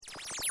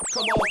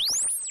Come on.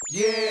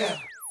 Yeah.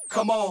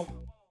 Come on.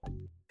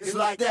 It's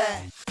like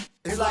that.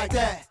 It's like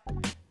that.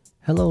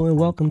 Hello and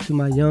welcome to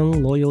my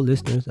young, loyal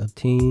listeners of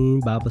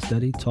Teen Bible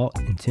Study Taught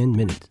in 10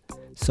 Minutes.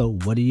 So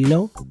what do you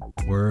know?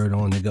 Word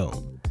on the go.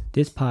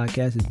 This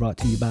podcast is brought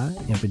to you by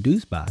and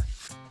produced by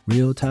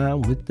Real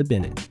Time with the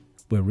Bennett,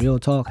 where real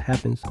talk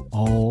happens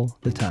all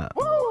the time.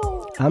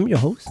 I'm your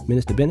host,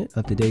 Minister Bennett,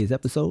 of today's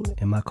episode,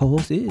 and my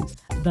co-host is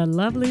the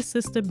lovely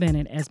Sister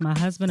Bennett, as my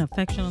husband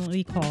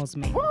affectionately calls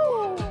me.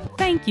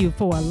 Thank you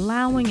for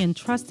allowing and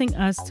trusting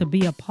us to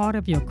be a part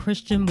of your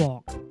Christian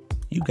walk.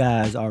 You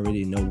guys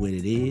already know what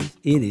it is.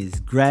 It is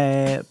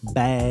Grab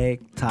Bag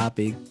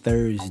Topic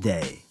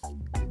Thursday.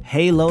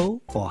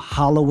 Halo or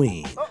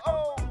Halloween?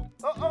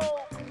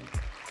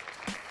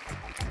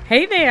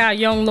 Hey there, our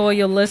young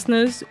loyal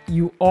listeners.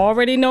 You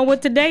already know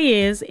what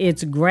today is.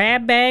 It's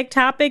Grab Bag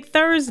Topic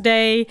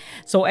Thursday.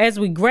 So as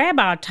we grab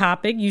our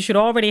topic, you should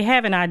already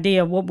have an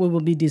idea of what we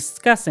will be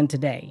discussing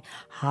today.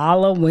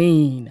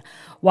 Halloween.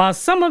 While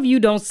some of you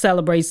don't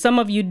celebrate, some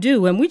of you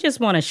do, and we just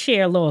want to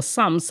share a little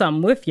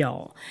something with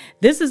y'all.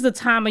 This is the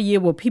time of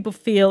year where people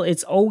feel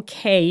it's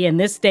okay, and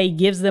this day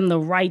gives them the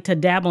right to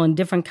dabble in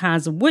different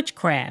kinds of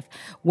witchcraft,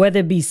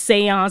 whether it be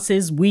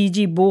seances,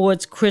 Ouija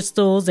boards,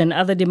 crystals, and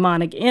other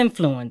demonic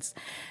influence.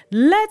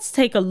 Let's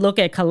take a look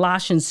at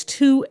Colossians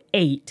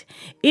 2:8.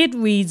 It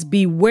reads,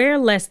 "Beware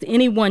lest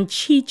anyone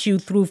cheat you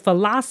through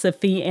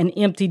philosophy and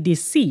empty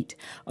deceit,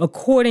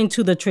 according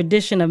to the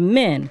tradition of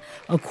men,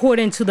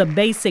 according to the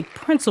basic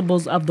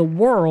principles of the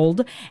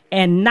world,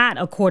 and not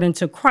according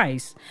to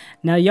Christ."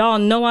 Now, y'all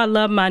know I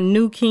love my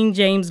New King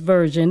James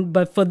Version,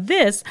 but for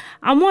this,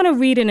 I want to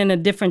read it in a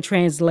different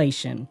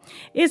translation.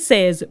 It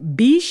says,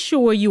 "Be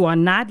sure you are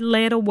not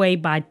led away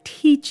by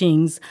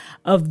teachings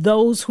of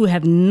those who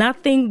have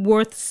nothing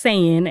worth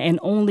saying and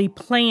only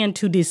plan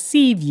to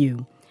deceive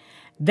you.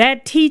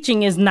 That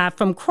teaching is not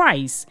from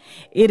Christ.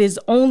 It is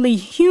only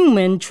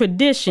human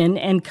tradition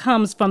and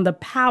comes from the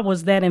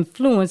powers that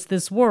influence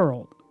this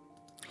world."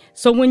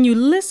 So when you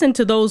listen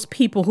to those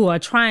people who are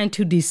trying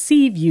to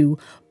deceive you,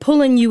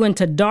 pulling you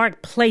into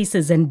dark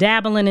places and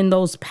dabbling in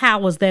those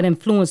powers that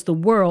influence the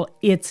world,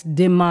 it's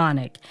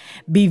demonic.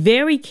 Be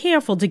very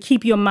careful to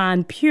keep your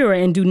mind pure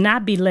and do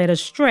not be led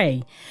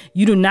astray.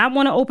 You do not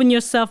want to open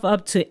yourself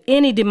up to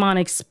any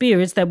demonic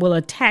spirits that will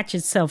attach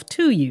itself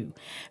to you.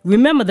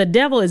 Remember, the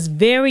devil is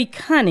very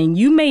cunning.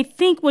 You may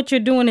think what you're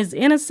doing is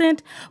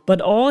innocent,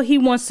 but all he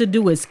wants to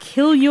do is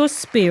kill your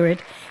spirit,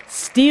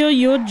 steal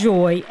your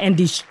joy, and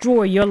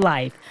destroy your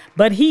life.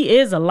 But he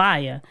is a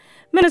liar.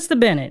 Minister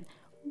Bennett,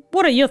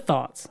 what are your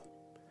thoughts?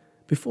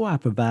 Before I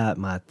provide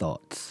my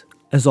thoughts,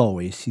 as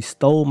always, she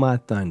stole my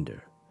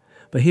thunder.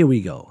 But here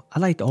we go.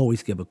 I like to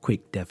always give a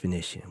quick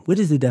definition. What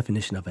is the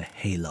definition of a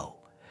halo?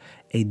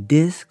 A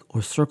disc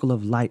or circle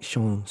of light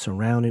shown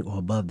surrounding or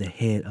above the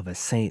head of a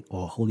saint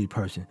or a holy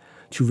person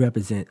to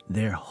represent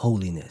their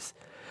holiness.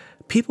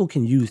 People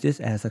can use this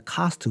as a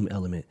costume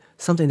element,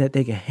 something that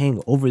they can hang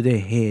over their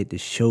head that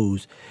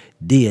shows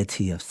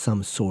deity of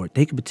some sort.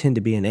 They can pretend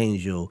to be an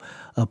angel,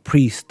 a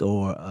priest,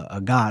 or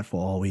a god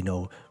for all we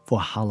know for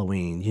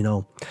Halloween,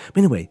 But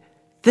anyway,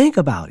 think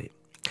about it.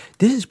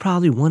 This is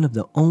probably one of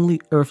the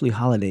only earthly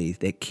holidays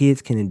that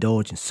kids can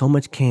indulge in so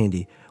much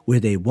candy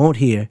where they won't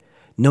hear,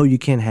 "No, you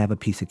can't have a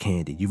piece of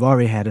candy. You've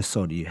already had a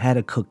soda, you had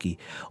a cookie,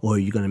 or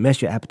you're going to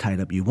mess your appetite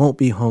up. You won't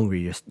be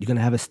hungry. You're going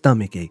to have a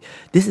stomach ache."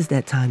 This is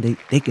that time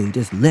they can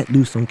just let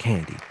loose on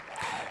candy.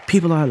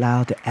 People are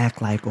allowed to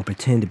act like or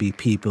pretend to be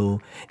people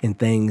and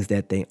things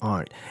that they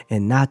aren't,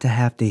 and not to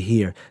have to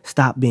hear,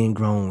 "Stop being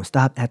grown,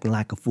 stop acting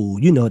like a fool.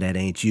 You know that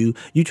ain't you.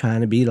 You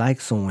trying to be like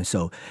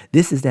so-and-so."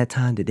 This is that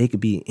time that they could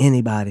be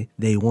anybody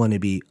they want to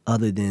be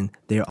other than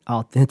their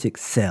authentic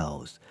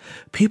selves.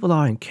 People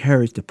are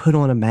encouraged to put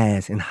on a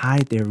mask and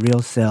hide their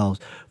real selves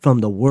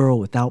from the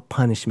world without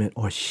punishment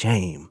or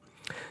shame.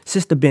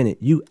 Sister Bennett,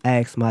 you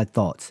asked my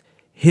thoughts.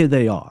 Here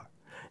they are.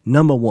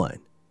 Number one,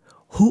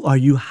 who are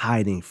you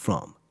hiding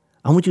from?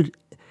 I want you to,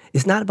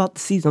 it's not about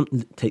the season.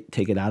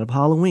 Take it out of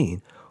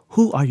Halloween.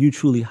 Who are you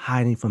truly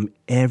hiding from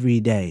every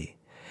day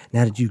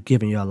now that you've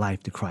given your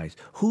life to Christ?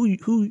 Who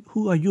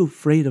are you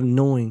afraid of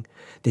knowing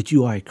that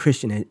you are a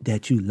Christian and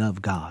that you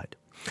love God?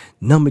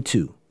 Number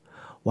two,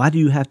 why do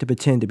you have to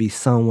pretend to be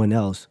someone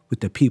else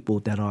with the people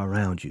that are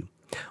around you?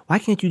 Why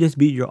can't you just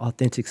be your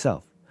authentic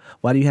self?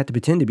 Why do you have to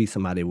pretend to be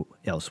somebody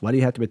else? Why do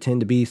you have to pretend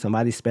to be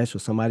somebody special,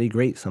 somebody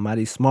great,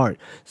 somebody smart,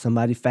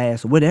 somebody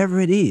fast, whatever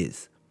it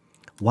is?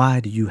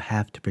 Why do you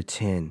have to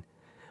pretend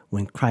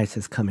when Christ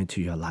has come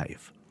into your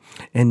life?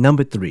 And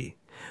number three,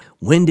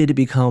 when did it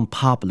become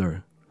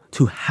popular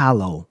to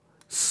hallow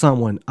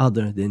someone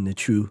other than the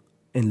true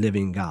and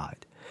living God?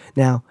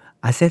 Now,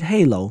 I said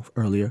halo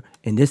earlier,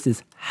 and this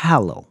is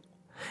hallow.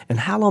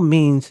 And hallow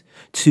means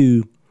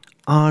to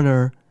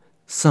honor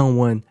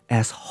someone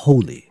as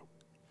holy.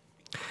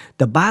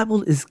 The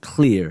Bible is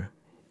clear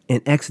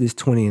in Exodus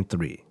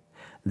 20:3.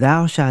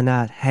 "Thou shalt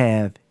not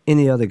have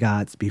any other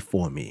gods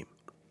before me."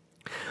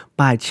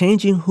 By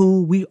changing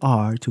who we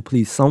are to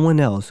please someone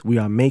else, we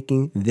are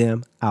making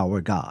them our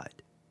God.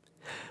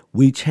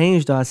 We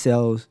changed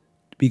ourselves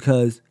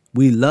because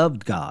we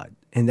loved God.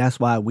 And that's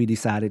why we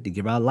decided to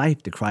give our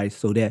life to Christ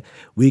so that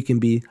we can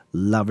be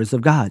lovers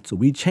of God. So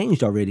we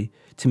changed already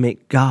to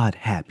make God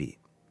happy.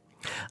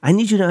 I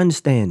need you to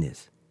understand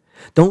this.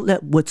 Don't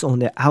let what's on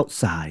the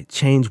outside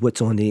change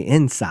what's on the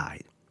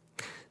inside.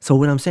 So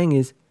what I'm saying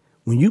is,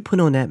 when you put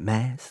on that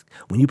mask,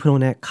 when you put on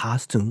that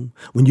costume,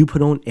 when you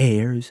put on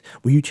airs,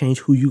 when you change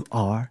who you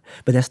are,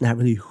 but that's not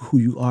really who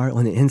you are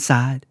on the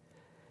inside,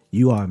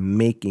 you are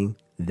making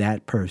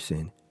that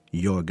person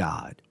your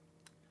God.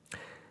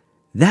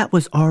 That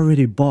was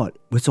already bought.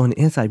 What's on the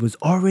inside was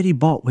already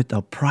bought with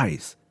the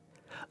price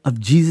of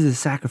Jesus'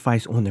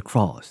 sacrifice on the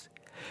cross.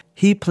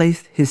 He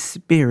placed his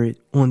spirit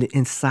on the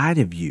inside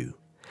of you.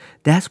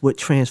 That's what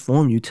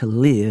transformed you to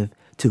live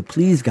to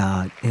please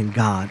God and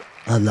God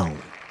alone.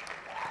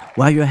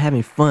 While you're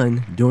having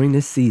fun during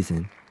this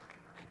season,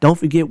 don't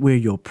forget where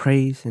your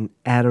praise and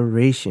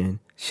adoration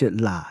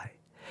should lie.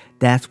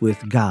 That's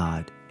with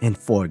God and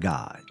for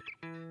God.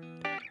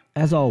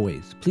 As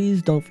always,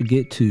 please don't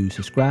forget to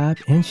subscribe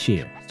and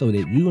share so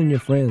that you and your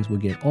friends will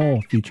get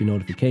all future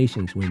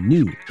notifications when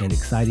new and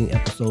exciting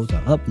episodes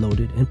are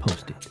uploaded and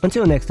posted.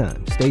 Until next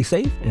time, stay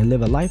safe and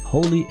live a life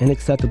holy and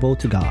acceptable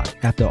to God.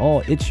 After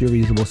all, it's your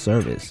reasonable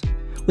service.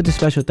 With a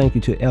special thank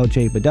you to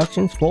LJ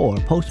Productions for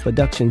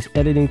post-production's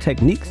editing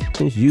techniques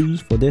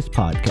used for this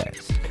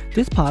podcast.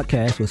 This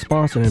podcast was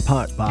sponsored in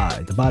part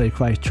by the Body of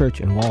Christ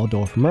Church in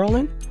Waldorf,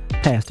 Maryland,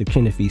 Pastor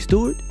Kenneth E.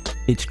 Stewart,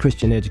 It's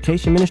Christian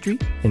Education Ministry,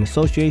 in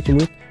association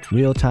with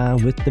Real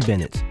Time with the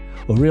Bennetts.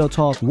 Or Real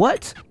Talk,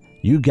 what?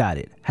 You got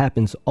it.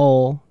 Happens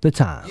all the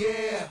time.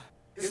 Yeah,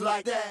 it's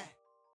like that.